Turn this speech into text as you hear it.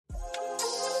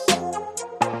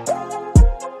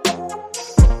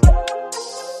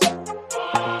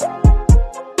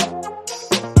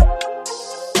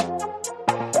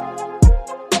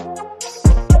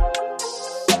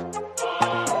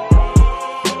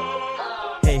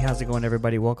how's it going,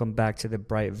 everybody? Welcome back to the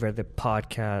Bright Verde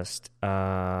podcast.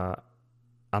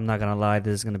 I'm not going to lie,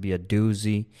 this is going to be a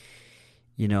doozy.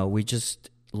 You know, we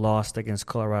just lost against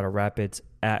Colorado Rapids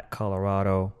at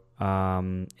Colorado.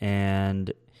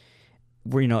 And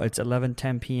we're, it's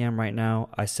 11:10 p.m. right now.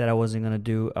 I said I wasn't going to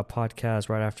do a podcast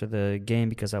right after the game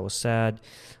because I was sad.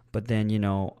 But then,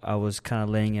 I was kind of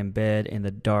laying in bed in the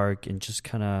dark and just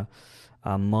kind of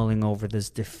mulling over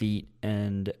this defeat.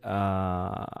 And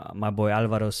my boy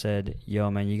Alvaro said,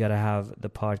 yo, man, you got to have the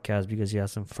podcast because he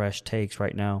has some fresh takes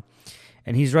right now.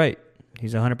 And he's right.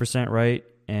 He's 100% right.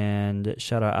 And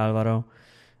shout out Alvaro.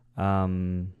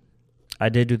 I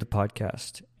did do the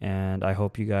podcast, and I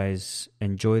hope you guys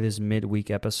enjoy this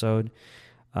midweek episode.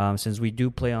 Since we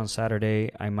do play on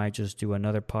Saturday, I might just do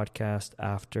another podcast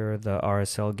after the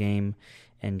RSL game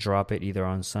and drop it either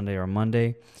on Sunday or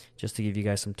Monday, just to give you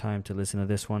guys some time to listen to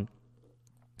this one.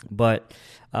 But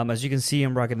as you can see,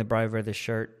 I'm rocking the Bright Verde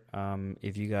shirt.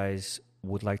 If you guys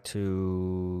would like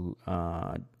to,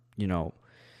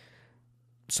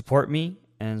 support me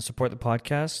and support the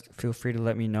podcast, feel free to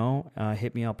let me know.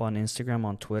 Hit me up on Instagram,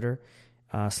 on Twitter.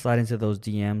 Slide into those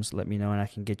DMs, let me know, and I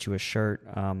can get you a shirt.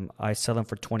 I sell them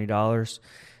for $20.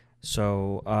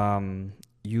 So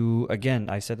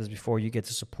I said this before, you get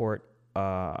to support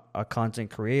a content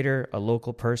creator, a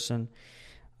local person.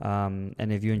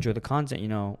 And if you enjoy the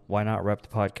content, why not rep the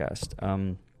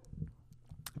podcast?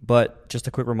 But just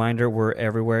a quick reminder, we're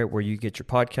everywhere where you get your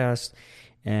podcast.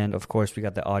 And, of course, we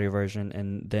got the audio version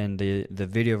and then the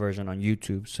video version on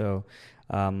YouTube. So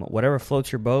whatever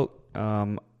floats your boat, we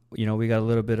got a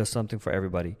little bit of something for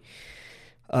everybody.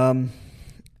 I'm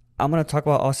going to talk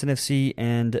about Austin FC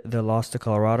and the loss to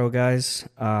Colorado, guys.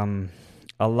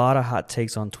 A lot of hot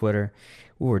takes on Twitter.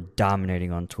 We were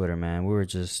dominating on Twitter, man. We were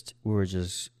just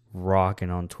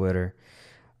rocking on Twitter.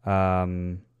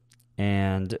 And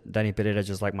Danny Pereira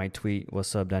just liked my tweet.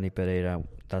 What's up, Danny Pereira?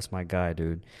 That's my guy,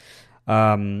 dude. I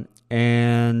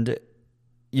want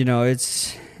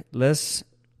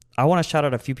to shout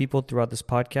out a few people throughout this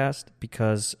podcast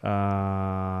because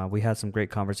we had some great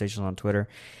conversations on Twitter,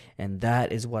 and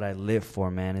that is what I live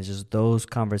for, man. It's just those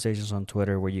conversations on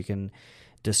Twitter where you can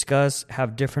discuss,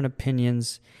 have different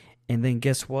opinions, and then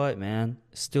guess what, man?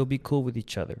 Still be cool with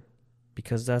each other,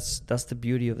 because that's the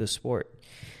beauty of the sport.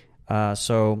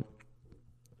 So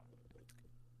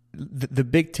the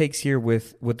big takes here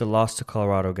with the loss to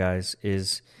Colorado, guys,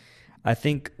 is I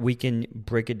think we can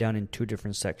break it down in two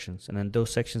different sections. And then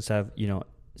those sections have,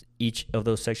 each of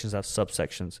those sections have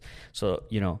subsections. So,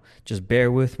 just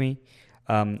bear with me.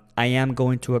 I am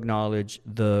going to acknowledge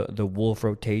the Wolf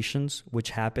rotations, which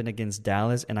happened against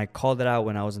Dallas. And I called it out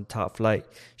when I was in Top Flight.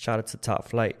 Shout out to Top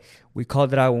Flight. We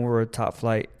called it out when we were at Top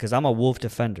Flight because I'm a Wolf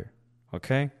defender.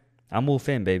 Okay? I'm Wolf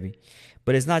in, baby.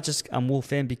 But it's not just I'm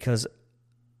Wolf in because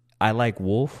I like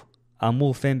Wolf. I'm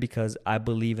Wolf in because I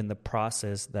believe in the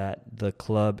process that the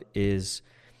club is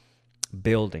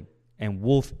building. And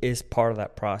Wolf is part of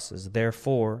that process.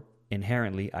 Therefore,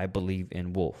 inherently, I believe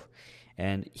in Wolf.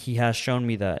 And he has shown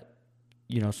me that,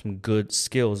 some good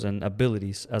skills and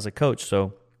abilities as a coach.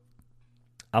 So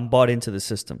I'm bought into the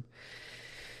system.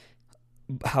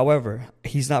 However,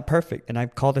 he's not perfect. And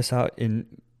I've called this out in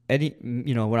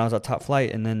when I was at Top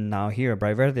Flight and then now here at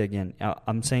Bright Verde again.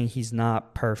 I'm saying he's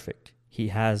not perfect. He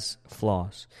has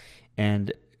flaws.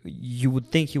 And you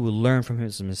would think he would learn from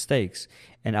his mistakes.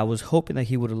 And I was hoping that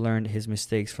he would have learned his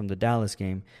mistakes from the Dallas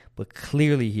game, but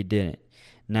clearly he didn't.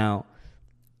 Now,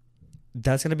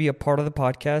 that's going to be a part of the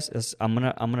podcast. As I'm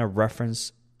gonna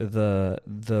reference the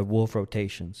Wolf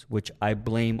rotations, which I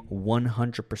blame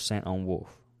 100% on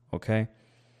Wolf. Okay?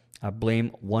 I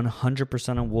blame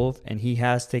 100% on Wolf, and he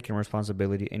has taken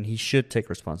responsibility, and he should take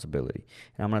responsibility.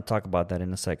 And I'm going to talk about that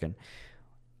in a second.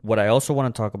 What I also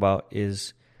want to talk about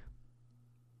is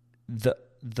the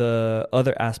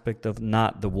other aspect of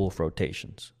not the Wolf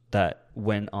rotations that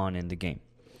went on in the game.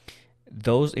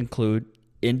 Those include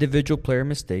individual player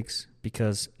mistakes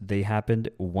because they happened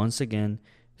once again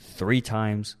 3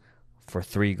 times for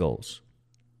 3 goals.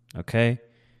 Okay?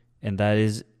 And that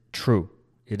is true.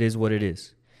 It is what it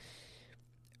is.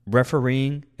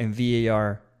 Refereeing and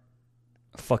VAR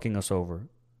fucking us over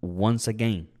once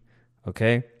again.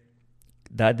 Okay?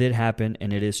 That did happen,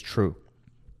 and it is true.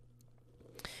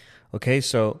 Okay,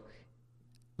 so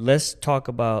let's talk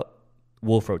about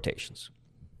Wolf rotations.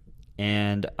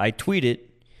 And I tweeted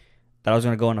that I was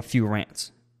going to go on a few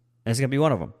rants. And it's going to be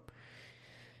one of them.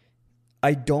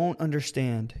 I don't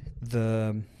understand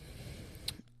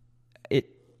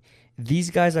these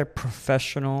guys are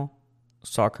professional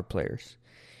soccer players.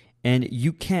 And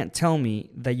you can't tell me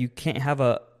that you can't have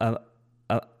a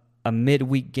a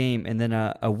midweek game and then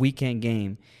a weekend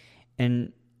game,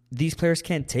 and these players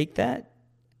can't take that.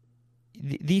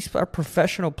 These are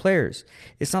professional players.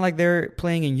 It's not like they're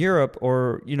playing in Europe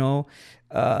or,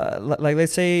 like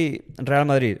let's say Real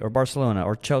Madrid or Barcelona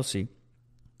or Chelsea.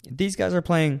 These guys are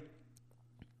playing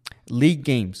league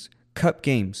games, cup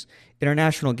games,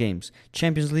 international games,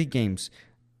 Champions League games,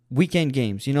 weekend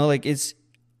games. I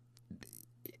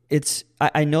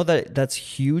know that that's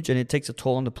huge and it takes a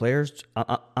toll on the players.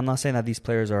 I'm not saying that these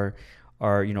players are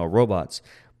robots,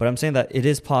 but I'm saying that it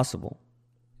is possible.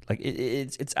 Like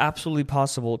it's absolutely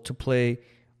possible to play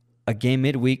a game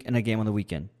midweek and a game on the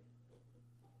weekend,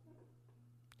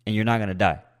 and you're not gonna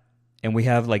die. And we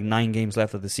have like 9 games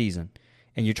left of the season,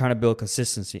 and you're trying to build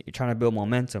consistency. You're trying to build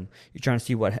momentum. You're trying to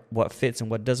see what fits and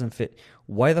what doesn't fit.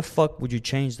 Why the fuck would you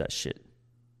change that shit?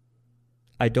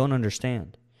 I don't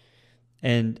understand.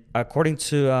 And according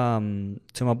to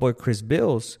my boy Chris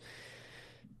Bills,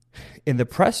 in the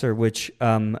presser, which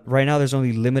right now there's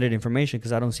only limited information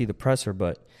because I don't see the presser,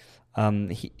 but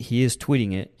he is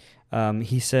tweeting it.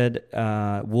 He said,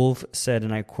 Wolf said,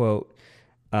 and I quote,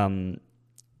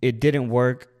 "It didn't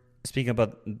work." Speaking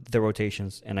about the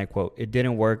rotations, and I quote, "It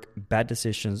didn't work. Bad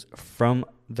decisions from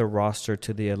the roster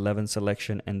to the 11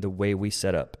 selection and the way we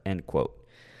set up." End quote.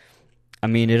 I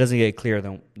mean, it doesn't get clearer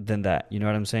than that. You know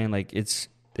what I'm saying? Like it's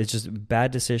just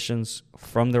bad decisions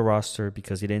from the roster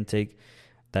because he didn't take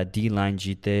that D line,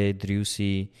 Gite,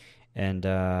 Driussi, and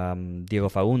Diego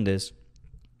Faundes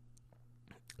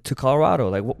to Colorado.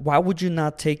 Like, why would you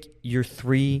not take your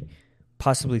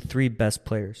possibly three best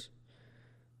players?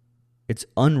 It's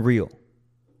unreal.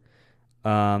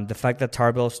 The fact that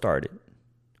Tarbell started.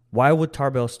 Why would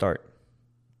Tarbell start?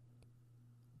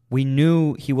 We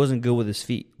knew he wasn't good with his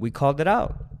feet. We called it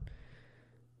out.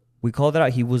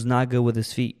 He was not good with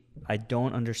his feet. I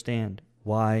don't understand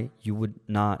why you would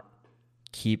not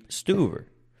keep Stuver.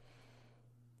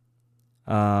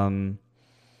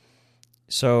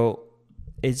 So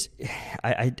it's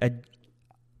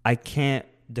I can't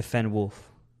defend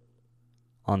Wolf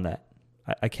on that.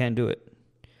 I can't do it.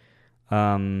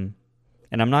 And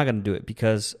I'm not gonna do it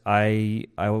because I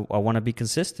want to be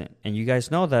consistent. And you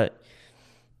guys know that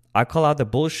I call out the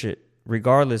bullshit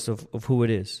regardless of who it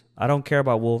is. I don't care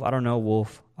about Wolf. I don't know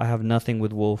Wolf. I have nothing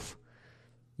with Wolf.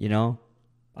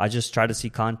 I just try to see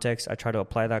context. I try to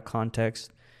apply that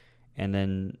context and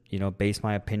then, base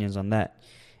my opinions on that.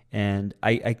 And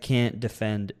I can't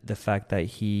defend the fact that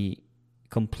he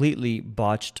completely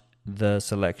botched the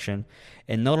selection.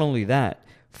 And not only that,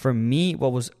 for me,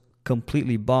 what was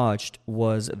completely botched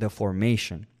was the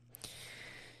formation.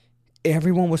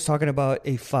 Everyone was talking about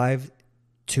a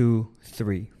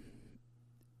 5-2-3.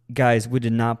 Guys, we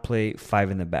did not play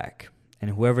 5 in the back.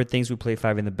 And whoever thinks we play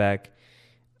 5 in the back,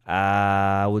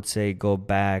 I would say go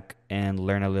back and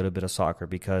learn a little bit of soccer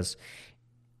because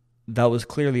that was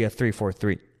clearly a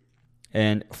 3-4-3.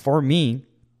 And for me,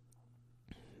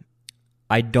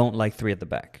 I don't like 3 at the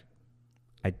back.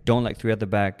 I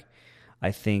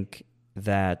think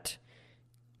that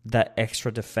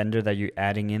extra defender that you're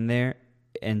adding in there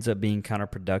ends up being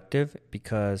counterproductive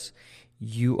because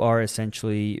you are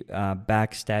essentially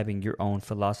backstabbing your own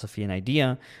philosophy and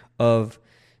idea of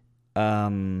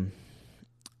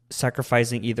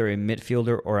sacrificing either a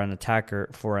midfielder or an attacker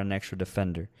for an extra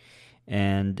defender.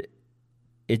 And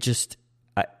it just,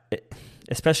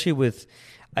 especially with,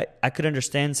 I could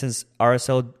understand since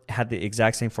RSL had the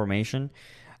exact same formation,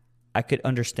 I could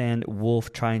understand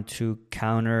Wolf trying to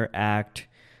counteract,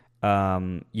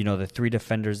 the 3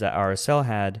 defenders that RSL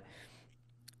had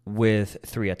with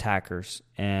 3 attackers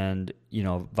and,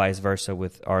 vice versa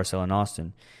with RSL and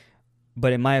Austin.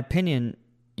 But in my opinion,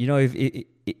 if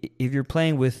you're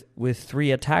playing with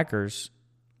 3 attackers,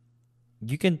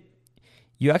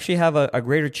 you actually have a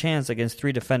greater chance against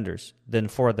 3 defenders than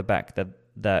 4 at the back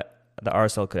that the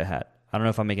RSL could have had. I don't know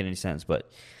if I'm making any sense, but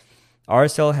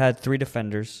RSL had 3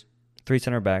 defenders, 3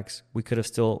 center backs. We could have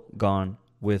still gone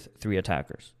with 3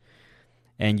 attackers.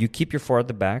 And you keep your 4 at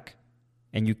the back,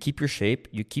 and you keep your shape,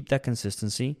 you keep that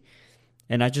consistency,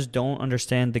 and I just don't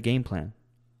understand the game plan.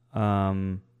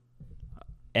 And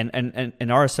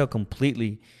RSL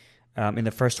completely, in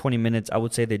the first 20 minutes, I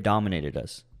would say they dominated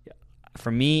us.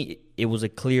 For me, it was a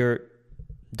clear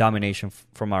domination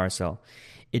from RSL.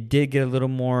 It did get a little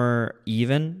more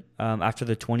even after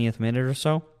the 20th minute or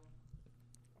so.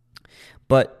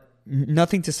 But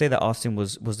nothing to say that Austin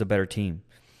was the better team.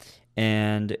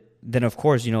 And then, of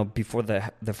course, before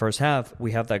the first half,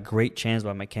 we have that great chance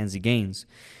by Mackenzie Gaines.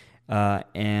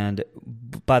 And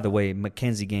by the way,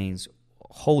 Mackenzie Gaines,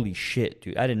 holy shit,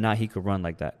 dude. I did not know he could run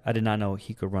like that.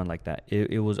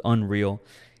 It was unreal.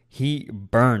 He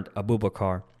burned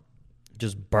Abubakar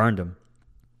just burned him.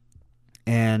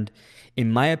 And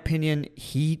in my opinion,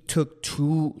 he took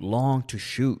too long to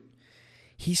shoot.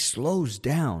 He slows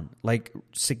down like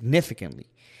significantly.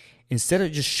 Instead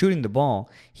of just shooting the ball,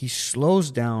 he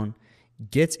slows down,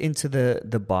 gets into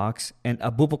the box, and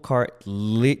Abubakar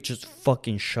just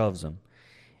fucking shoves him.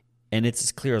 And it's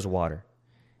as clear as water.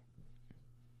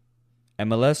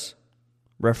 MLS,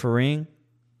 refereeing,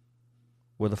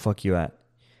 where the fuck you at?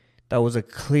 That was a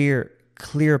clear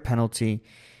penalty.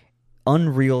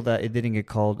 Unreal that it didn't get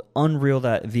called. Unreal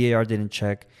that VAR didn't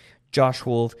check. Josh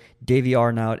Wolf, Davy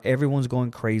Arnaud, everyone's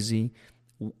going crazy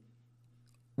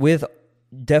with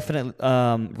definite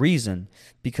reason,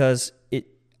 because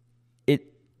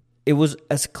it was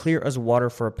as clear as water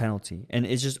for a penalty, and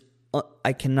it's just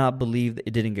I cannot believe that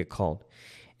it didn't get called.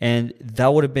 And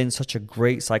that would have been such a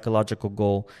great psychological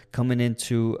goal coming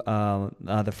into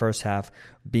the first half,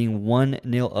 being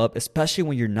 1-0 up, especially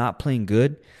when you're not playing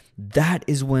good. That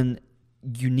is when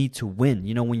you need to win.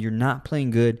 You know, when you're not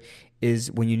playing good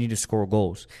is when you need to score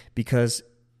goals, because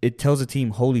it tells the team,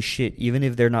 holy shit, even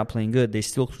if they're not playing good, they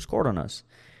still scored on us.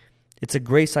 It's a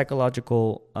great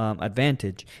psychological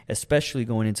advantage, especially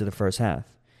going into the first half.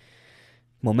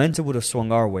 Momentum would have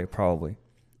swung our way, probably.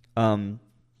 And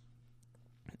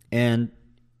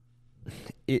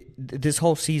this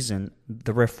whole season,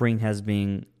 the refereeing has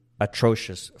been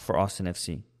atrocious for Austin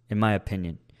FC, in my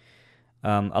opinion.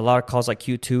 A lot of calls like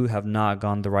Q2 have not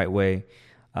gone the right way.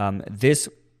 This,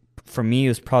 for me,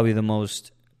 is probably the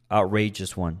most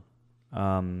outrageous one.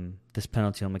 This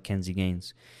penalty on Mackenzie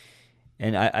Gaines.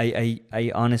 And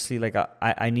I honestly, like,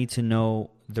 I need to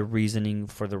know the reasoning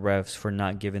for the refs for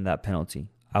not giving that penalty.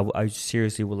 I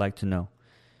seriously would like to know,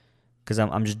 because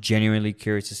I'm just genuinely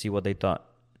curious to see what they thought.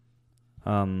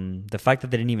 The fact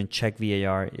that they didn't even check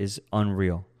VAR is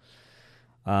unreal.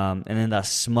 And then that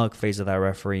smug face of that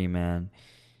referee, man.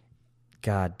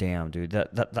 God damn, dude.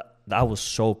 That was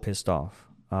so pissed off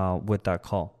with that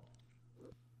call.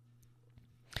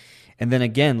 And then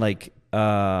again, like,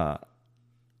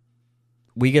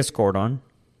 we get scored on,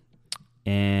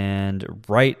 and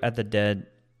right at the dead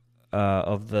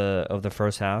of the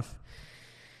first half,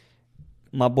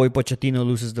 my boy Pochettino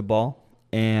loses the ball,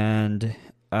 and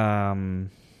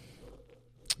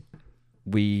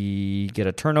we get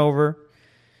a turnover.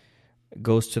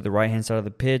 Goes to the right-hand side of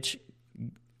the pitch.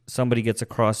 Somebody gets a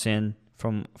cross in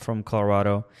from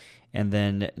Colorado, and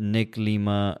then Nick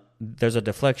Lima, there's a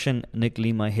deflection. Nick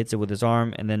Lima hits it with his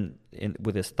arm, and then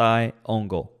with his thigh, own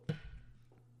goal.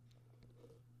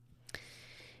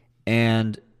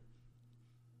 And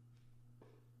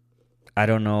I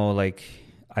don't know, like,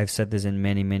 I've said this in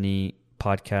many, many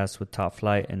podcasts with Top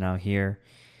Flight and now here.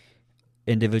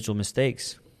 Individual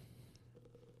mistakes.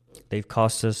 They've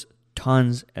cost us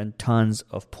tons and tons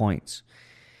of points.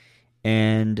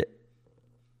 And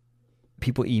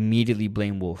people immediately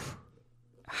blame Wolf.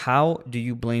 How do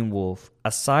you blame Wolf,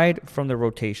 aside from the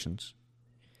rotations,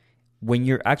 when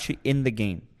you're actually in the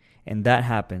game and that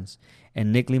happens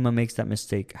and Nick Lima makes that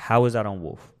mistake? How is that on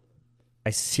Wolf? I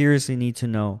seriously need to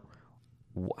know,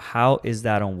 how is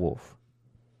that on Wolf?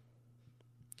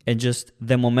 And just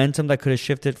the momentum that could have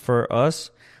shifted for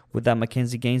us with that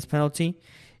Mackenzie Gaines penalty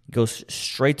goes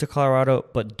straight to Colorado,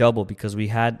 but double, because we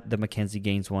had the Mackenzie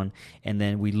Gaines one, and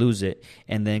then we lose it,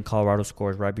 and then Colorado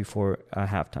scores right before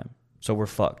halftime. So we're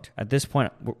fucked. At this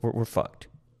point, we're fucked.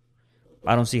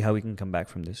 I don't see how we can come back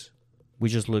from this. We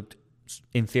just looked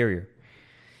inferior.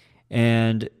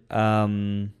 And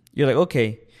you're like,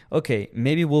 okay,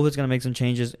 maybe Wolf is going to make some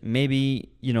changes. Maybe,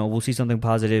 we'll see something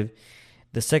positive.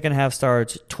 The second half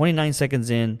starts, 29 seconds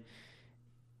in.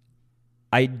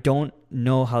 I don't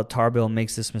know how Tarbell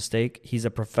makes this mistake. He's a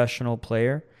professional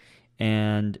player,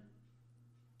 and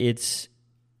it's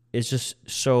just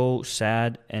so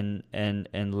sad and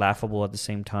laughable at the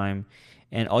same time.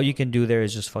 And all you can do there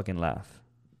is just fucking laugh.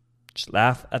 Just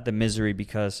laugh at the misery,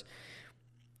 because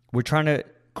we're trying to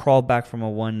crawl back from a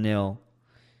 1-0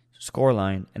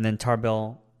 scoreline, and then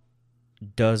Tarbell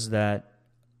does that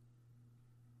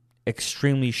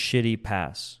extremely shitty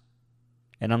pass.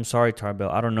 And I'm sorry, Tarbell.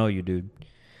 I don't know you, dude.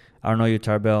 I don't know you,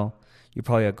 Tarbell. You're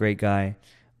probably a great guy.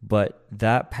 But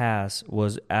that pass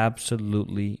was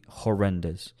absolutely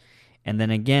horrendous. And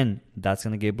then again, that's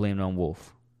going to get blamed on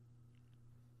Wolf.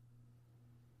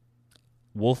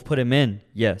 Wolf put him in,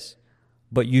 yes.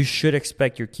 But you should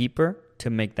expect your keeper to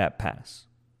make that pass.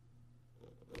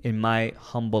 In my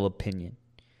humble opinion.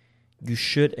 You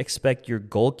should expect your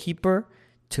goalkeeper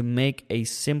to make a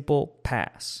simple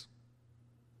pass.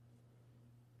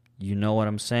 You know what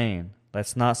I'm saying?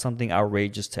 That's not something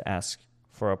outrageous to ask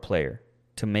for a player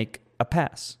to make a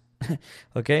pass.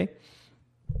 Okay?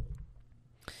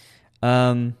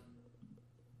 And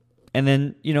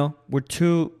then, we're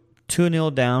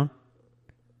 2-0 down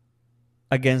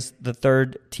against the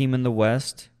third team in the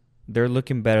West. They're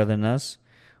looking better than us.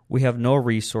 We have no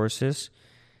resources.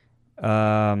 We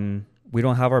don't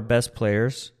have our best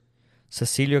players.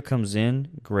 Cecilio comes in,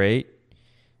 great.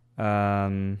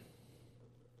 Cascante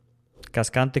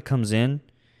comes in.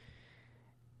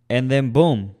 And then,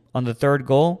 boom, on the third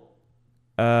goal,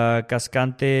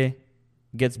 Cascante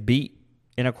gets beat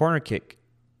in a corner kick.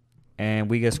 And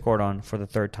we get scored on for the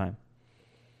third time.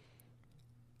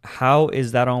 How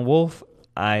is that on Wolf?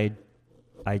 I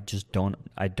don't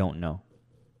know.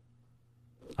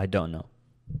 I don't know.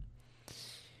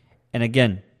 And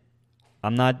again,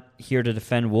 I'm not here to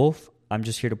defend Wolf. I'm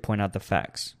just here to point out the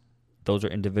facts. Those are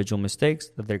individual mistakes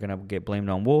that they're going to get blamed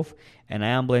on Wolf. And I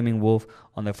am blaming Wolf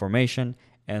on the formation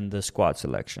and the squad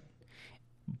selection.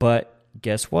 But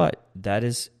guess what? That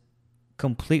is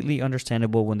completely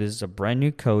understandable when this is a brand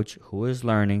new coach who is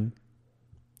learning,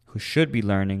 who should be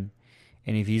learning.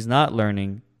 And if he's not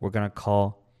learning, we're going to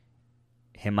call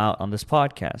him out on this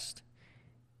podcast.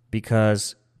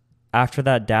 Because after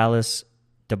that Dallas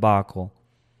debacle,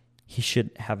 he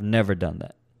should have never done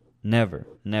that. Never.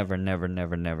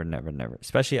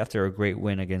 Especially after a great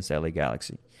win against the LA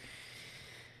Galaxy.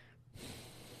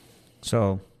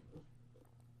 So,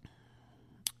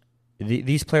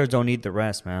 these players don't need the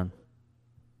rest, man.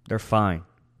 They're fine.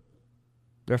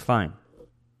 They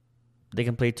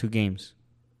can play 2 games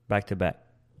back-to-back.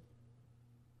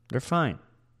 They're fine.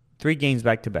 3 games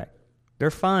back-to-back. They're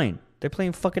fine. They're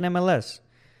playing fucking MLS.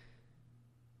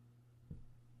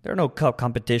 There are no cup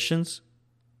competitions.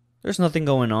 There's nothing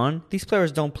going on. These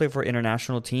players don't play for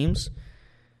international teams.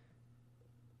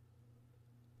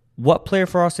 What player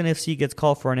for Austin FC gets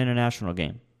called for an international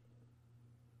game?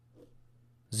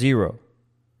 0.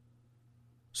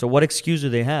 So what excuse do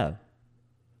they have?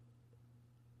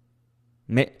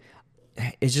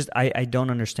 It's just, I don't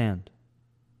understand.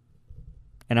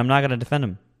 And I'm not going to defend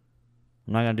him.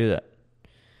 I'm not going to do that.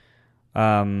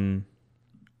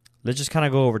 Let's just kind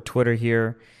of go over Twitter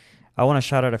here. I want to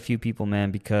shout out a few people,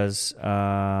 man, because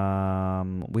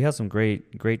we had some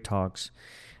great talks.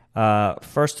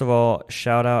 First of all,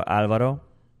 shout out Alvaro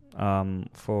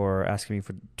for asking me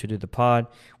to do the pod.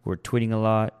 We're tweeting a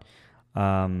lot.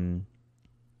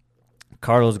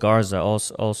 Carlos Garza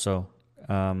also.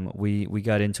 We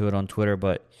got into it on Twitter,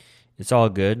 but it's all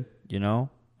good,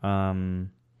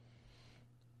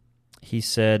 He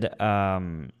said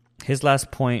his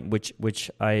last point,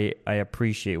 which I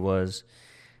appreciate, was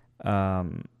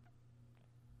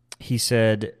he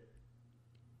said,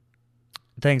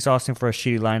 "Thanks, Austin, for a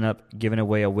shitty lineup, giving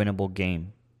away a winnable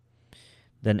game."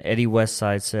 Then Eddie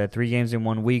Westside said, 3 games in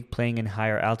 1 week, playing in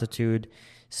higher altitude.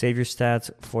 Save your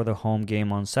stats for the home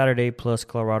game on Saturday. Plus,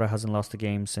 Colorado hasn't lost a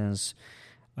game since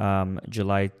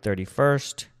July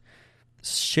 31st.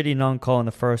 Shitty non-call in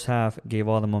the first half gave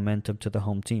all the momentum to the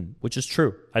home team, which is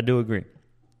true. I do agree.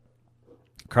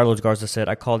 Carlos Garza said,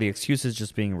 "I call the excuses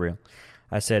just being real."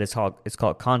 I said, it's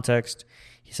called context.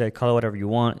 He said, "Call it whatever you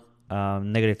want.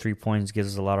 Negative 3 points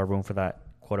gives us a lot of room for that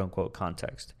quote-unquote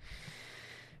context."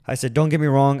 I said, "Don't get me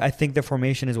wrong. I think the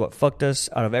formation is what fucked us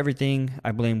out of everything.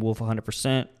 I blame Wolf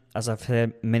 100%. As I've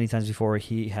said many times before,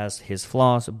 he has his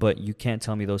flaws, but you can't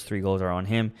tell me those 3 goals are on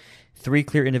him. 3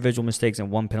 clear individual mistakes and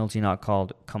 1 penalty not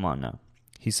called. Come on now."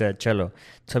 He said, "Chelo,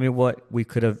 tell me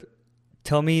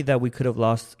that we could have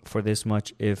lost for this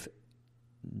much if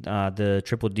the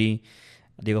Triple D,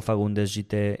 Diego Fagundes,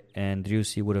 Gite, and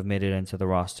Driussi would have made it into the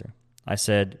roster." I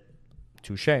said,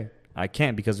 "Touche. I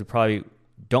can't, because we probably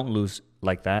don't lose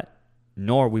like that,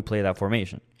 nor we play that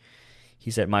formation."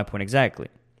 He said, "My point exactly.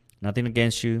 Nothing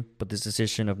against you, but this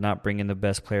decision of not bringing the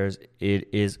best players, it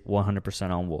is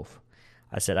 100% on Wolf."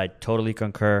 I said, "I totally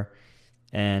concur,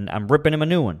 and I'm ripping him a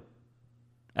new one,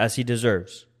 as he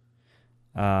deserves."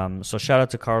 So shout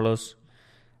out to Carlos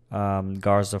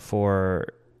Garza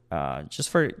for just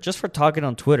for talking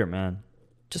on Twitter, man.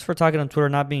 Just for talking on Twitter,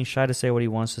 not being shy to say what he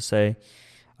wants to say.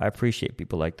 I appreciate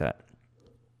people like that.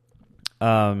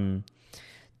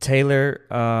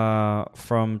 Taylor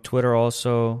from Twitter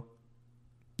also,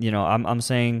 I'm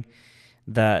saying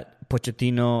that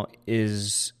Pochettino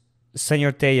is...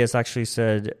 Senor Tellez actually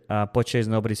said Poche is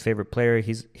nobody's favorite player.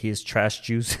 He is trash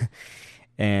juice.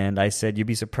 And I said, you'd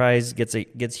be surprised.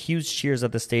 Gets huge cheers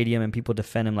at the stadium and people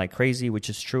defend him like crazy, which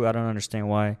is true. I don't understand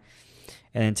why.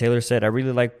 And Taylor said, "I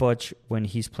really like Poch when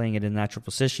he's playing it in natural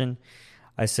position."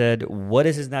 I said, "What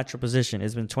is his natural position?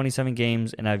 It's been 27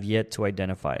 games and I've yet to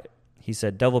identify it." He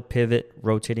said, "Double pivot,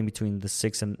 rotating between the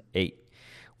 6 and 8,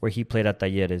 where he played at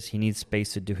Talleres. He needs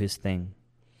space to do his thing."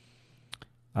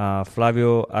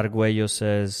 Flavio Arguello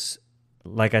says,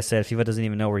 like I said, FIFA doesn't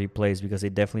even know where he plays because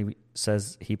it definitely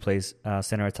says he plays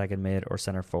center attack and mid or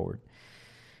center forward.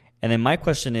 And then my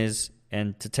question is,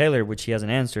 and to Taylor, which he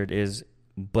hasn't answered, is,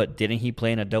 but didn't he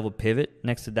play in a double pivot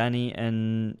next to Danny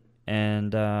and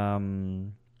next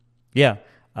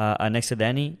to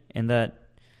Danny in that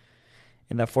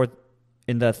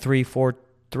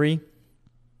 3-4-3?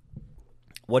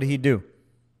 What did he do?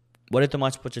 What did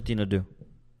Tomas Pochettino do?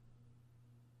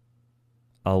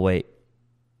 I'll wait.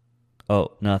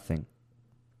 Oh, nothing.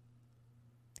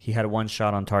 He had one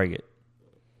shot on target.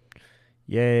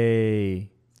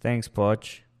 Yay. Thanks,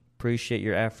 Poch. Appreciate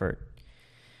your effort.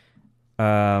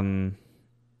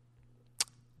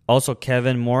 Also,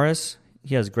 Kevin Morris.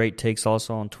 He has great takes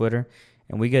also on Twitter,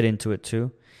 and we get into it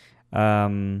too.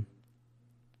 Kevin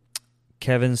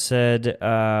said,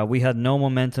 we had no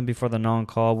momentum before the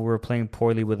non-call. We were playing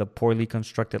poorly with a poorly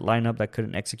constructed lineup that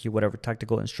couldn't execute whatever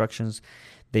tactical instructions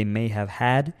they may have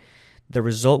had. The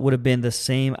result would have been the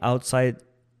same outside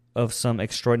of some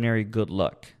extraordinary good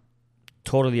luck.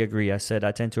 Totally agree. I said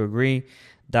I tend to agree.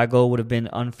 That goal would have been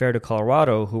unfair to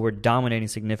Colorado, who were dominating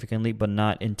significantly but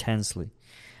not intensely.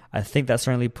 I think that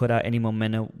certainly put out any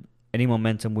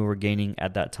momentum we were gaining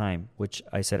at that time, which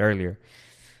I said earlier.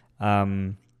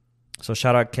 So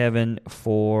shout out Kevin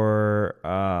for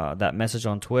that message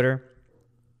on Twitter.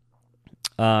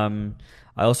 I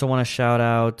also want to shout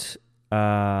out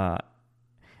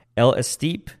El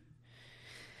Esteep.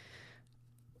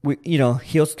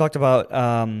 He also talked about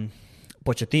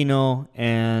Pochettino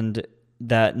and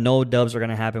that no dubs are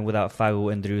going to happen without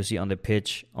Fagu and Driussi on the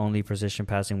pitch. Only precision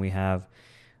passing we have,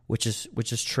 which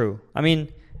is true. I mean,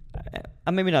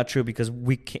 maybe not true because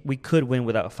we could win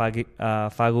without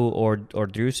Fagu or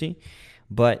Driussi,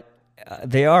 but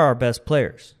they are our best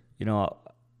players.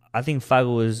 I think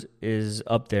Fagu is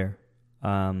up there,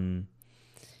 and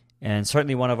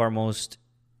certainly one of our most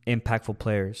impactful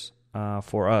players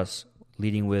for us,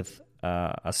 leading with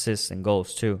assists and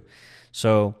goals too.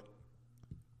 So,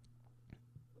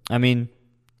 I mean,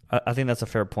 I think that's a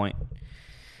fair point.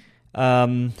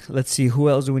 Let's see, who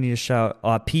else do we need to shout?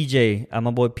 PJ,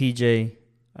 my boy PJ.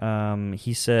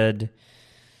 He said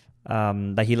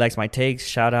that he likes my takes.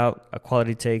 Shout out,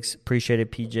 quality takes. Appreciate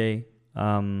it, PJ.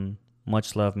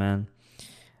 Much love, man.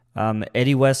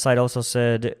 Eddie Westside also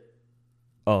said,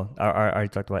 I already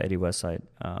talked about Eddie Westside.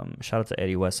 Shout out to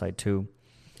Eddie Westside too.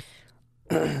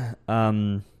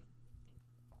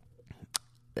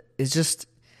 It's just,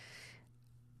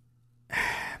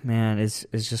 man, it's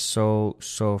just so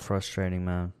frustrating,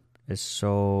 man. It's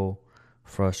so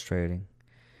frustrating.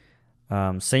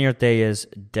 Senor Tellez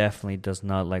definitely does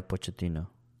not like Pochettino.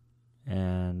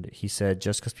 And he said,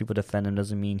 just because people defend him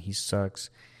doesn't mean he sucks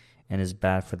and is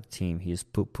bad for the team. He is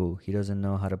poo-poo. He doesn't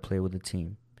know how to play with the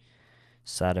team.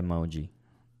 Sad emoji.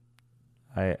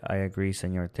 I agree,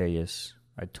 Senor Tellez.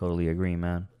 I totally agree,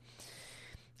 man.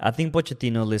 I think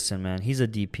Pochettino, listen, man, he's a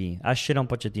DP. I shit on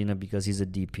Pochettino because he's a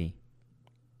DP.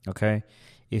 Okay?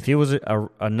 If he was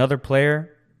another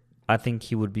player, I think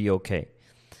he would be okay.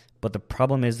 But the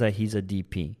problem is that he's a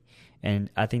DP.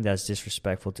 And I think that's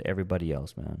disrespectful to everybody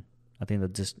else, man. I think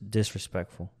that's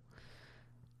disrespectful.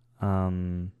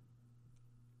 And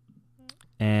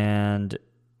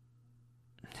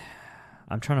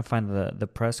I'm trying to find the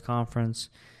press conference.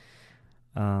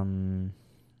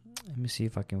 Let me see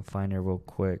if I can find it real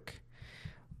quick.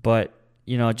 But,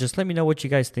 just let me know what you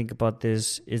guys think about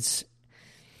this. It's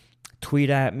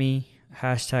tweet at me,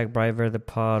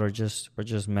 #BrightVerdepod, or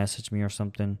just message me or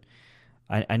something.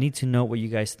 I need to know what you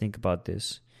guys think about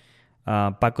this.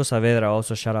 Paco Saavedra,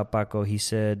 also shout out Paco. He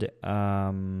said,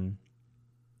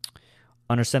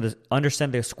 understand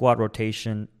the squad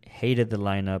rotation, hated the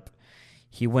lineup.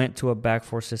 He went to a back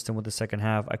four system with the second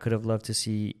half. I could have loved to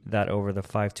see that over the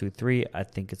 5-2-3. I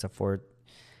think it's a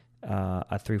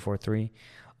 3-4-3.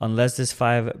 Unless this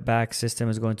 5-back system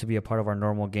is going to be a part of our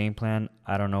normal game plan,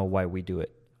 I don't know why we do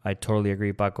it. I totally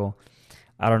agree, Paco.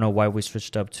 I don't know why we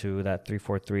switched up to that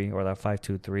 3-4-3 or that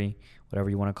 5-2-3, whatever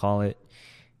you want to call it.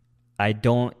 I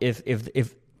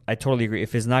totally agree.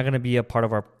 If it's not going to be a part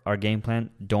of our game plan,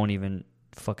 don't even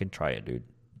fucking try it, dude.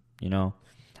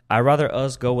 I'd rather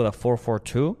us go with a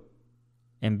 4-4-2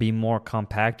 and be more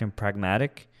compact and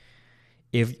pragmatic.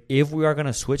 If we are going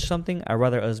to switch something, I'd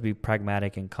rather us be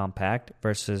pragmatic and compact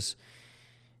versus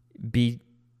be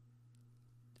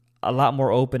a lot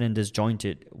more open and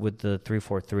disjointed with the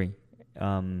 3-4-3.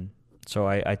 So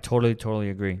I totally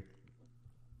agree.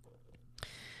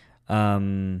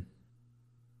 And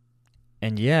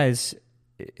yeah,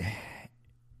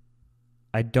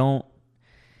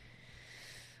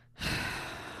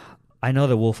 I know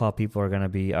the Wolf Hall people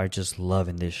are just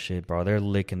loving this shit, bro. They're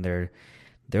licking their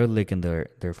they're licking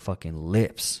their fucking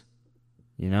lips.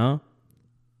 You know?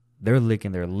 They're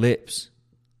licking their lips.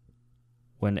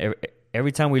 When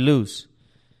every time we lose,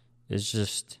 it's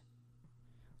just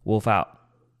Wolf out.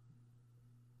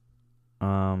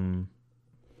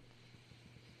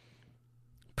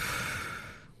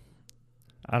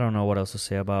 I don't know what else to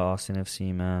say about Austin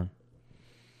FC, man.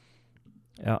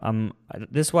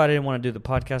 This is why I didn't want to do the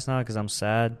podcast now, because I'm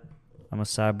sad. I'm a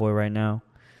sad boy right now.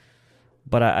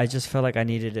 But I just felt like I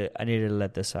needed to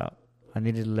let this out. I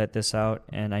needed to let this out,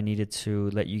 and I needed to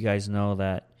let you guys know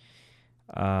that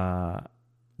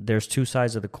there's two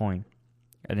sides of the coin,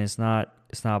 and it's not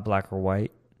black or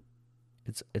white.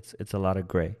 It's a lot of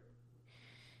gray.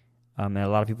 And a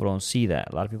lot of people don't see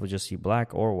that. A lot of people just see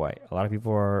black or white. A lot of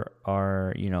people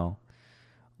are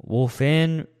Wolf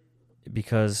in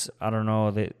because I don't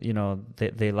know,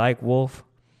 they like Wolf.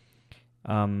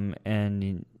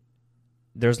 And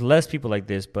there's less people like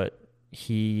this, but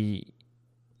he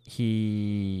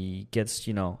gets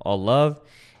all love.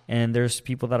 And there's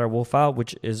people that are Wolf out,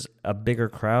 which is a bigger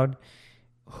crowd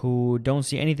who don't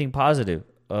see anything positive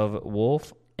of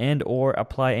Wolf and or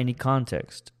apply any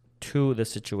context to the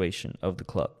situation of the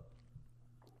club.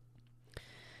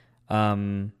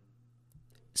 Some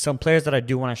players that I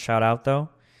do want to shout out, though,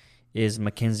 is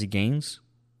Mackenzie Gaines.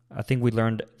 I think we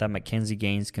learned that Mackenzie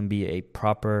Gaines can be a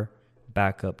proper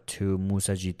backup to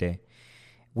Moussa Djitté,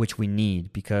 which we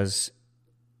need, because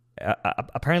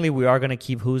apparently we are going to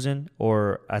keep Huijsen,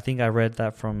 or I think I read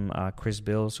that from Chris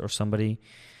Bills or somebody.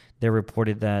 They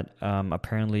reported that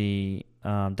apparently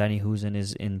Danny Huijsen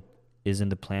is in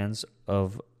the plans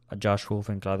of Josh Wolf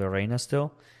and Claudio Reyna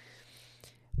still.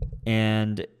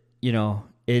 And,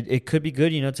 it could be good,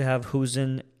 to have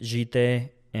Huijsen, Djitté,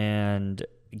 and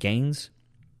Gaines,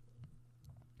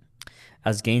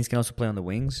 as Gaines can also play on the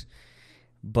wings.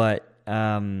 But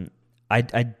I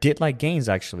did like Gaines,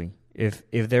 actually. If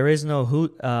there is no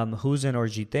Huijsen or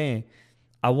Djitté,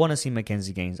 I want to see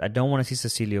Mackenzie Gaines. I don't want to see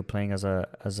Cecilio playing as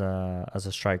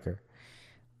a striker.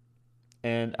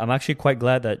 And I'm actually quite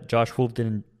glad that Josh Wolf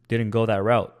didn't go that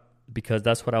route, because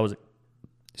that's what I was.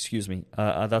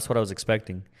 That's what I was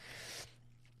expecting.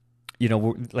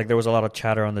 Like there was a lot of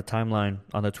chatter on the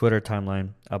Twitter timeline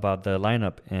about the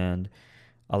lineup, and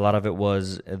a lot of it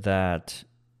was that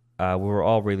we were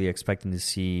all really expecting to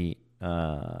see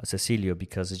Cecilio,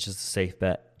 because it's just a safe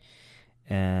bet,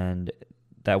 and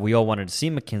that we all wanted to see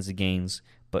Mackenzie Gaines,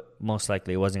 but most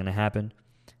likely it wasn't going to happen.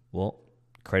 Well,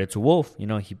 credit to Wolf, he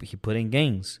put in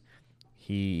Gaines.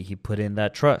 He put in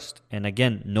that trust. And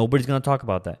again, nobody's going to talk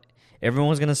about that.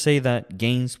 Everyone's going to say that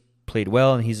Gaines played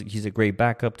well and he's a great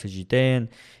backup to Djitté,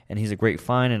 and he's a great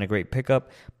find and a great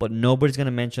pickup, but nobody's going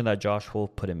to mention that Josh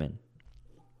Wolf put him in.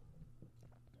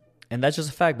 And that's just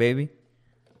a fact, baby.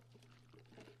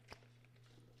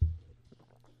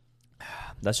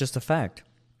 That's just a fact.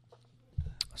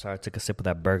 Sorry, I took a sip of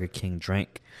that Burger King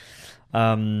drink.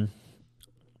 Who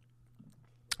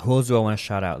else do I want to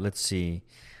shout out? Let's see.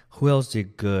 Who else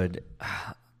did good?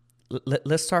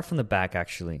 Let's start from the back,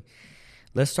 actually.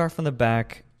 Let's start from the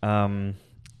back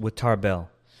with Tarbell.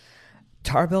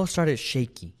 Tarbell started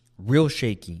shaky, real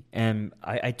shaky. And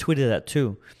I tweeted that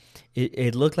too.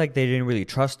 It looked like they didn't really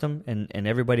trust him, and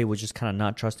everybody was just kind of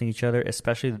not trusting each other,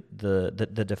 especially the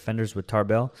defenders with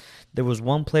Tarbell. There was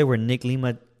one play where Nick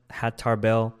Lima had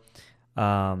Tarbell,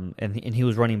 and he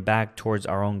was running back towards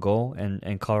our own goal,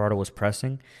 and Colorado was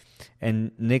pressing.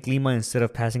 And Nick Lima, instead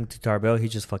of passing to Tarbell, he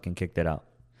just fucking kicked it out.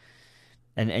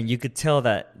 And you could tell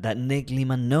that Nick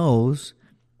Lima knows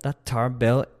that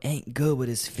Tarbell ain't good with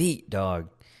his feet, dog.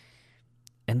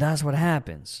 And that's what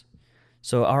happens.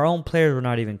 So our own players were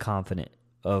not even confident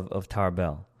of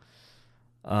Tarbell.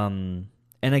 And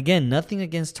again, nothing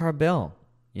against Tarbell,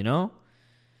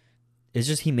 It's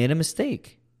just he made a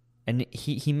mistake. And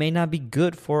he may not be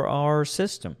good for our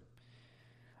system.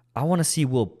 I want to see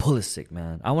Will Pulisic,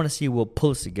 man. I want to see Will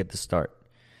Pulisic get the start.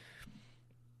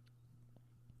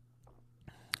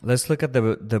 Let's look at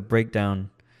the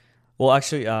breakdown. Well,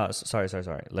 actually, sorry.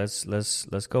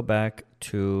 Let's go back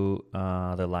to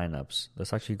the lineups.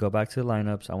 Let's actually go back to the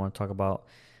lineups. I want to talk about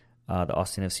the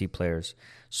Austin FC players.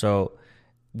 So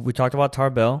we talked about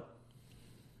Tarbell,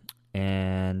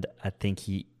 and I think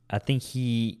he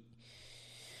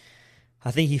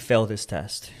failed his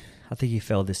test.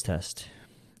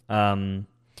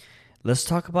 Let's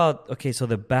talk about, so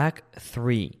the back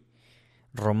three: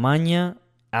 Romagna,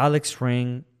 Alex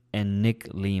Ring, and Nick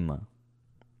Lima.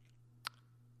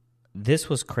 This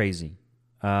was crazy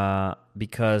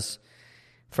because,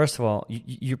 first of all,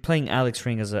 you're playing Alex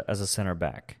Ring as a center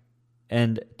back,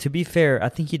 and to be fair, I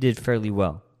think he did fairly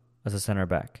well as a center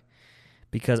back.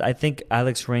 because I think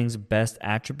Alex Ring's best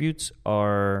attributes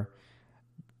are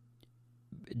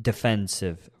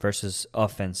defensive versus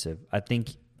offensive. I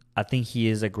think he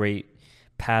is a great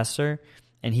passer,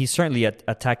 and he's certainly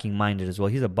attacking minded as well.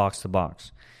 He's a box to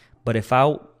box. But if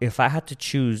I had to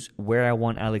choose where I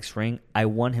want Alex Ring, I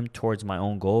want him towards my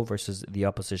own goal versus the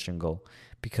opposition goal,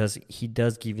 because he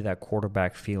does give you that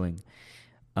quarterback feeling.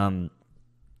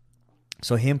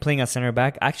 So him playing at center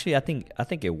back, actually, I think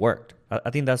it worked. I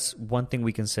think that's one thing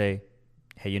we can say.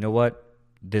 Hey, you know what?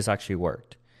 This actually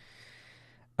worked.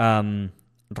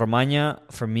 Romagna,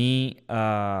 for me,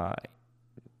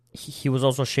 he was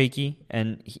also shaky,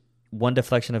 and one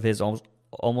deflection of his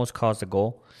almost caused a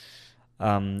goal.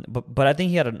 But I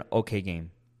think he had an okay game.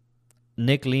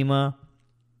 Nick Lima,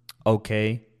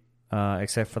 okay,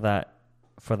 except for that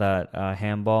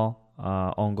handball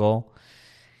on goal.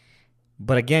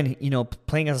 But again,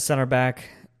 playing as a center back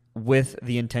with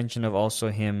the intention of also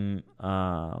him,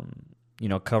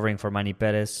 covering for Manny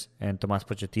Perez and Tomás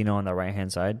Pochettino on the right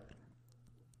hand side.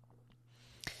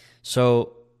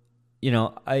 So,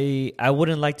 I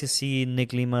wouldn't like to see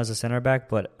Nick Lima as a center back,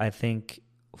 but I think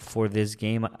for this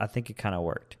game, I think it kind of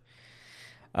worked.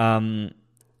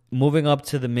 Moving up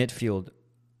to the midfield.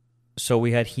 So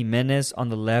we had Jimenez on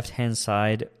the left-hand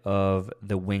side of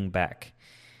the wing back.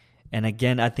 And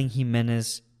again, I think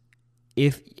Jimenez,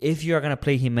 if you are going to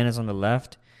play Jimenez on the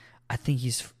left, I think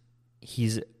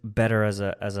he's better as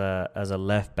a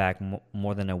left back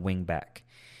more than a wing back.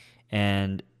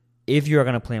 And if you are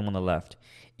going to play him on the left,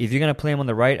 if you're going to play him on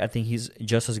the right, I think he's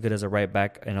just as good as a right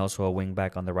back and also a wing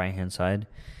back on the right-hand side.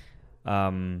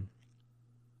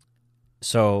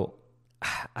 So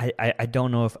I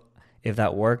don't know if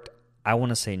that worked. I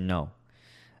want to say no.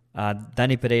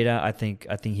 Danny Pereira, I think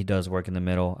he does work in the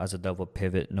middle as a double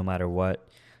pivot no matter what.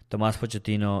 Tomás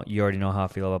Pochettino, you already know how I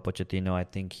feel about Pochettino. I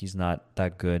think he's not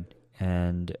that good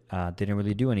and didn't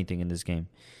really do anything in this game.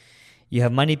 You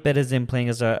have Manny Perez in playing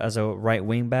as a right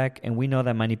wing back, and we know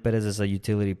that Manny Perez is a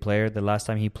utility player. The last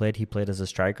time he played as a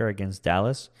striker against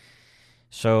Dallas.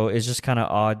 So it's just kind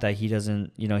of odd that he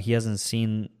hasn't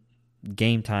seen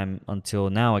game time until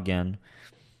now again.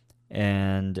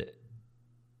 And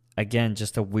again,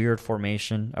 just a weird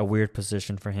formation, a weird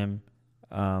position for him.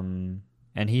 And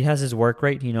he has his work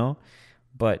rate,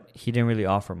 but he didn't really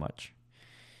offer much.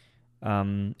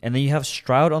 And then you have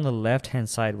Stroud on the left-hand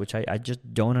side, which I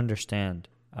just don't understand.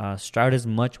 Stroud is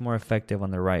much more effective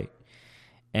on the right.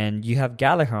 And you have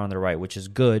Gallagher on the right, which is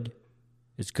good.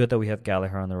 It's good that we have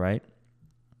Gallagher on the right.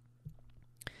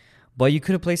 But you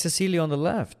could have played Cecilio on the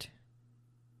left.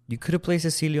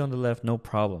 No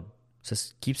problem.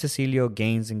 Just keep Cecilio,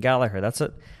 Gaines, and Gallagher. That's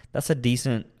a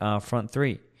decent front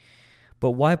three.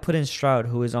 But why put in Stroud,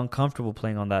 who is uncomfortable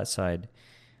playing on that side?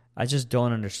 I just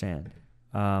don't understand.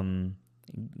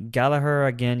 Gallagher,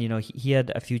 again, he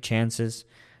had a few chances.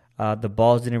 The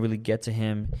balls didn't really get to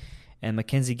him. And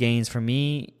Mackenzie Gaines, for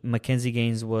me,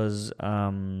 was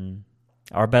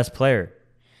our best player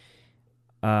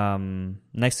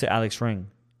next to Alex Ring.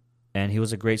 And he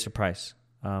was a great surprise.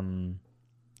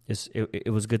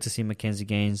 It was good to see Mackenzie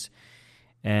Gaines.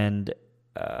 And,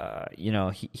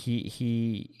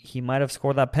 he might have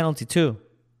scored that penalty too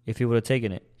if he would have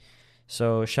taken it.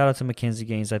 So shout out to Mackenzie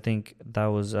Gaines. I think that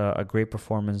was a great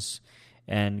performance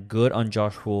and good on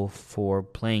Josh Hull for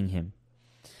playing him.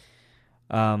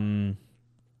 And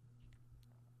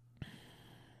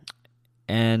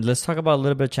let's talk about a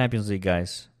little bit of Champions League,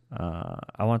 guys.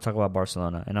 I want to talk about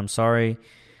Barcelona. And I'm sorry,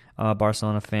 I'm a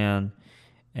Barcelona fan.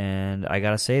 And I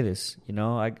got to say this.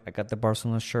 I got the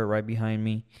Barcelona shirt right behind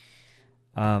me.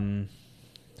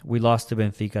 We lost to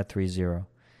Benfica 3-0.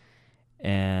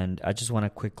 And I just want to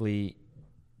quickly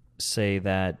say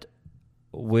that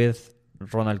with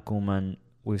Ronald Koeman,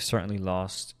 we've certainly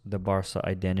lost the Barca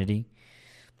identity.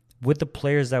 With the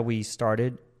players that we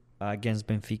started against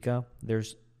Benfica,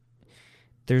 there's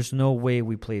no way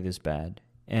we play this bad.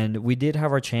 And we did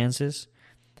have our chances,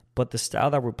 but the style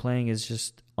that we're playing is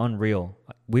just unreal.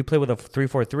 We play with a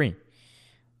 3-4-3.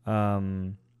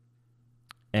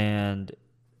 And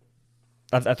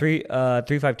a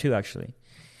 3-5-2 actually.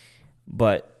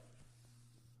 But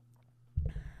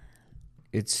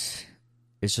it's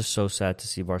just so sad to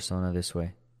see Barcelona this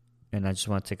way. And I just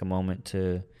want to take a moment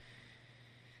to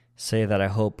say that I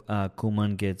hope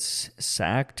Koeman gets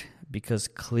sacked, because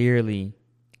clearly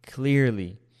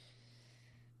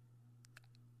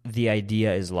the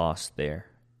idea is lost there.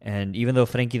 And even though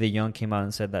Frenkie de Jong came out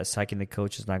and said that sacking the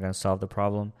coach is not going to solve the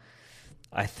problem,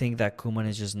 I think that Koeman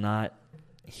is just not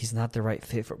the right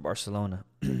fit for Barcelona.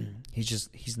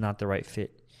 He's not the right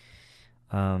fit.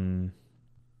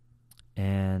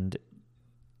 And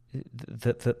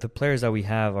the players that we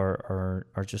have are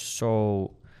just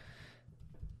so,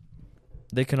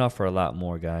 they can offer a lot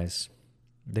more, guys.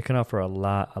 They can offer a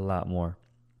lot more.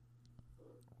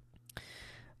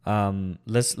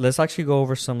 Let's actually go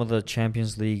over some of the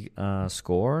Champions League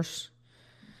scores,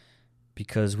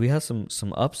 because we had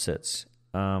some upsets.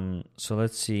 So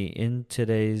let's see, in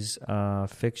today's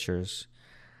fixtures.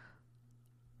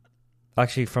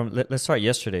 Actually, let's start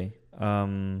yesterday.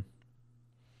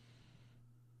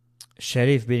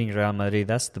 Sheriff beating Real Madrid.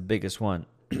 That's the biggest one.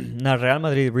 Now Real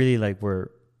Madrid really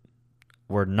were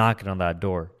knocking on that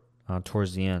door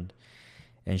towards the end,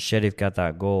 and Sheriff got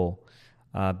that goal,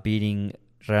 beating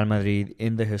Real Madrid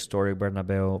in the historic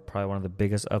Bernabeu. Probably one of the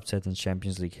biggest upsets in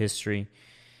Champions League history,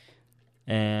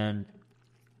 and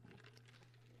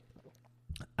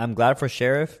I'm glad for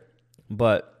Sheriff,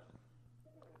 but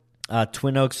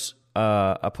Twin Oaks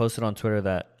I posted on Twitter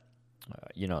that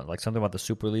like something about the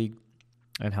Super League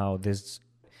and how this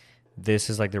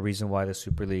is like the reason why the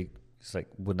Super League is like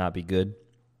would not be good.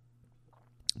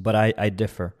 But I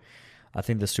differ. I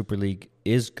think the Super League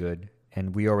is good,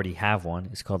 and we already have one.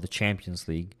 It's called the Champions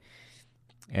League,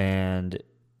 and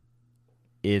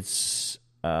it's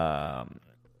the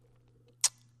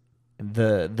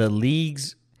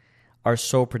leagues are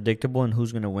so predictable in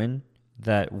who's going to win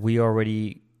that we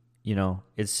already,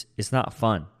 it's not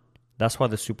fun. That's why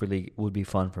the Super League would be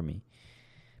fun for me,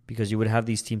 because you would have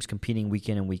these teams competing week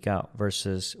in and week out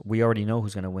versus we already know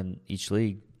who's going to win each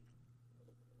league.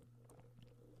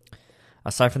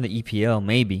 Aside from the EPL,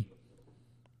 maybe.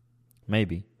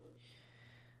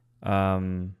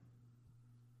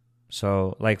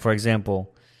 So, like, for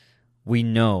example, we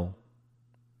know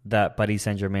that Paris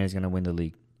Saint-Germain is going to win the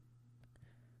league.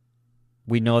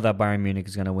 We know that Bayern Munich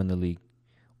is going to win the league.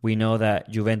 We know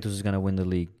that Juventus is going to win the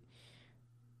league.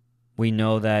 We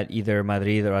know that either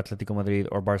Madrid or Atletico Madrid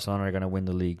or Barcelona are going to win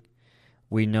the league.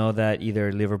 We know that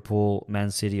either Liverpool, Man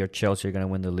City, or Chelsea are going to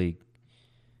win the league.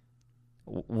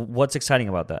 What's exciting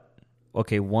about that?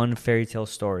 Okay, one fairy tale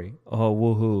story. Oh,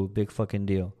 woohoo, big fucking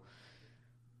deal.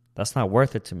 That's not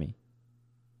worth it to me.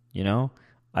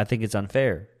 I think it's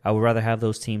unfair. I would rather have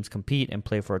those teams compete and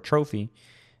play for a trophy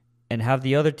and have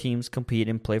the other teams compete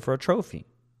and play for a trophy.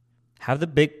 Have the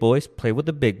big boys play with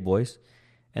the big boys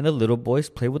and the little boys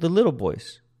play with the little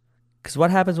boys. Because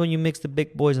what happens when you mix the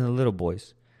big boys and the little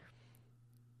boys?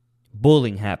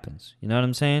 Bullying happens. You know what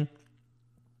I'm saying?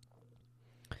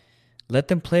 Let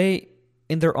them play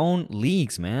in their own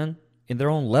leagues, man. In their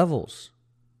own levels.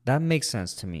 That makes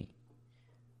sense to me.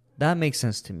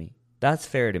 That's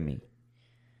fair to me.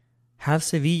 Have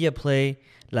Sevilla play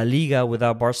La Liga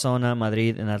without Barcelona,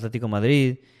 Madrid, and Atletico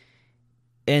Madrid,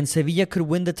 and Sevilla could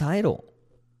win the title.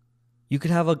 You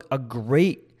could have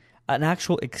an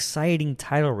actual exciting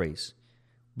title race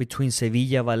between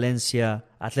Sevilla, Valencia,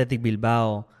 Athletic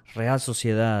Bilbao, Real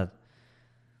Sociedad.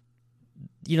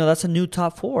 That's a new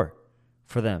top four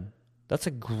for them. That's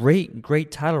a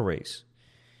great title race.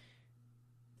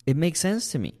 It makes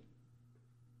sense to me.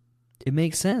 It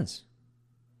makes sense.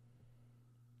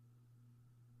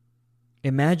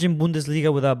 Imagine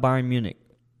Bundesliga without Bayern Munich.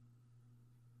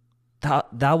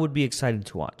 That would be exciting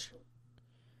to watch.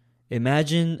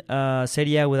 Imagine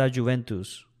Serie A without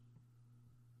Juventus.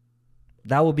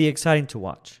 That would be exciting to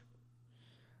watch.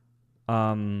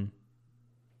 And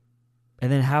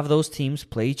then have those teams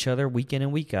play each other week in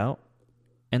and week out.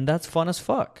 And that's fun as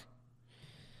fuck.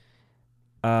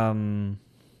 We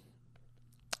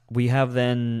have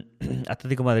then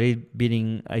Atletico Madrid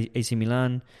beating AC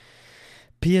Milan.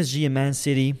 PSG and Man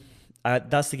City.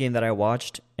 That's the game that I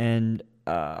watched. And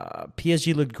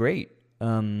PSG looked great.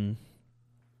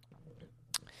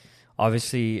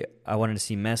 Obviously, I wanted to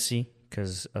see Messi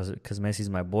because Messi's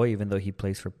my boy, even though he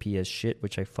plays for PS shit,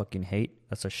 which I fucking hate.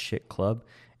 That's a shit club,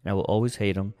 and I will always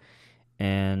hate him.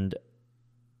 And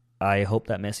I hope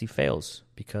that Messi fails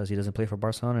because he doesn't play for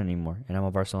Barcelona anymore, and I'm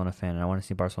a Barcelona fan, and I want to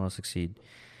see Barcelona succeed.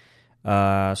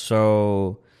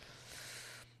 So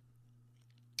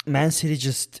Man City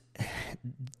just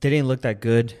they didn't look that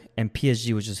good, and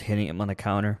PSG was just hitting him on the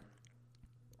counter.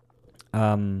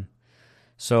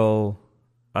 So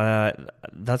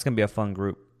that's gonna be a fun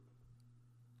group.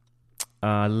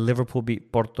 Liverpool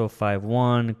beat Porto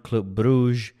 5-1. Club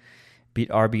Brugge beat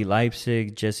RB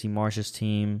Leipzig. Jesse Marsch's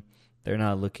team, they're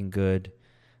not looking good.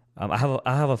 I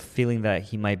have a feeling that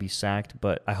he might be sacked,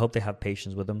 but I hope they have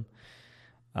patience with him.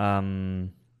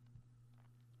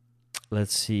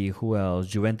 Let's see who else.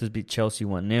 Juventus beat Chelsea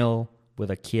 1-0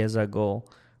 with a Chiesa goal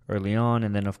early on,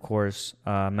 and then of course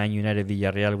Man United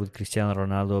Villarreal with Cristiano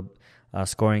Ronaldo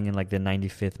scoring in like the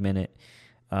 95th minute.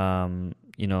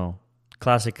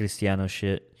 Classic Cristiano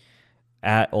shit.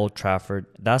 at Old Trafford.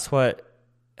 That's what,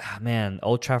 man,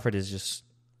 Old Trafford is just,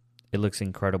 it looks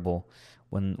incredible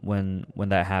when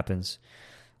that happens.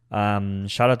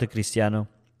 Shout out to Cristiano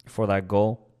for that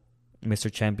goal,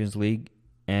 Mr. Champions League.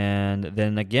 And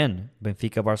then again,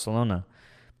 Benfica Barcelona.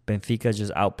 Benfica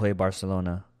just outplayed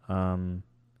Barcelona.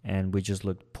 And we just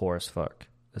looked poor as fuck.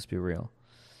 Let's be real.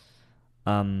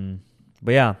 But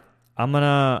yeah, I'm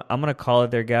gonna call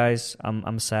it there, guys.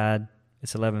 I'm sad.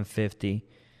 It's 11:50.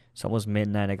 It's almost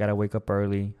midnight. I gotta wake up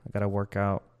early. I gotta work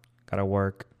out. Gotta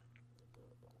work.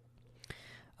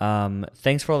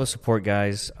 Thanks for all the support,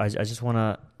 guys. I just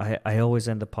wanna. I always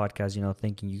end the podcast,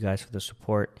 thanking you guys for the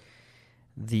support.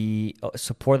 The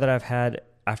support that I've had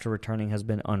after returning has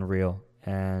been unreal,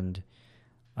 and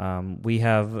we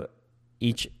have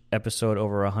each episode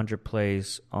over 100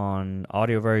 plays on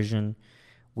audio version.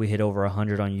 We hit over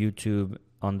 100 on YouTube.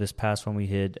 On this past one, we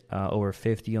hit over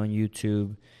 50 on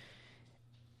YouTube.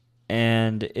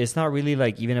 And it's not really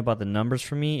like even about the numbers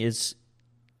for me. It's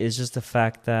just the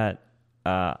fact that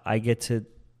I get to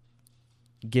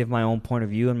give my own point of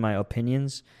view and my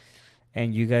opinions,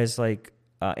 and you guys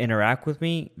interact with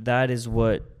me. That is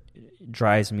what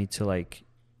drives me to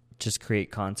just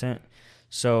create content.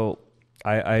 So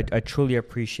I truly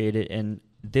appreciate it, and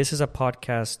this is a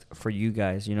podcast for you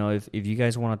guys. If you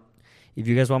guys want me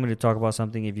to talk about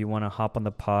something, if you want to hop on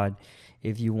the pod,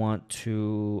 if you want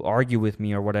to argue with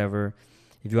me or whatever,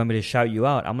 if you want me to shout you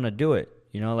out, I'm gonna do it.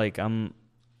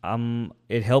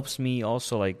 It helps me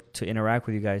also to interact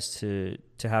with you guys to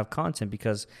have content,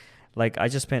 because I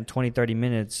just spent 20-30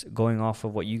 minutes going off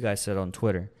of what you guys said on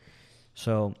Twitter.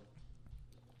 So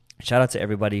shout out to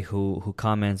everybody who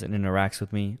comments and interacts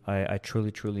with me. I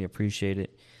truly appreciate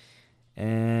it.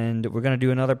 And we're going to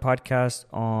do another podcast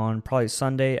on probably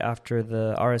Sunday after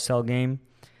the RSL game.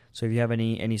 So if you have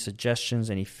any suggestions,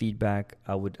 any feedback,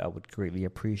 I would greatly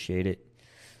appreciate it.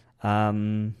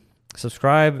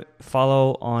 Subscribe,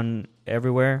 follow on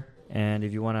everywhere. And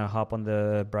if you want to hop on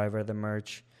the Bright the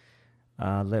merch,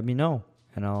 let me know,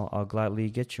 and I'll gladly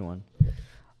get you one.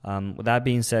 With that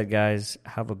being said, guys,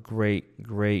 have a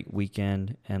great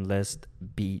weekend, and let's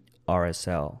beat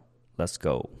RSL. Let's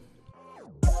go.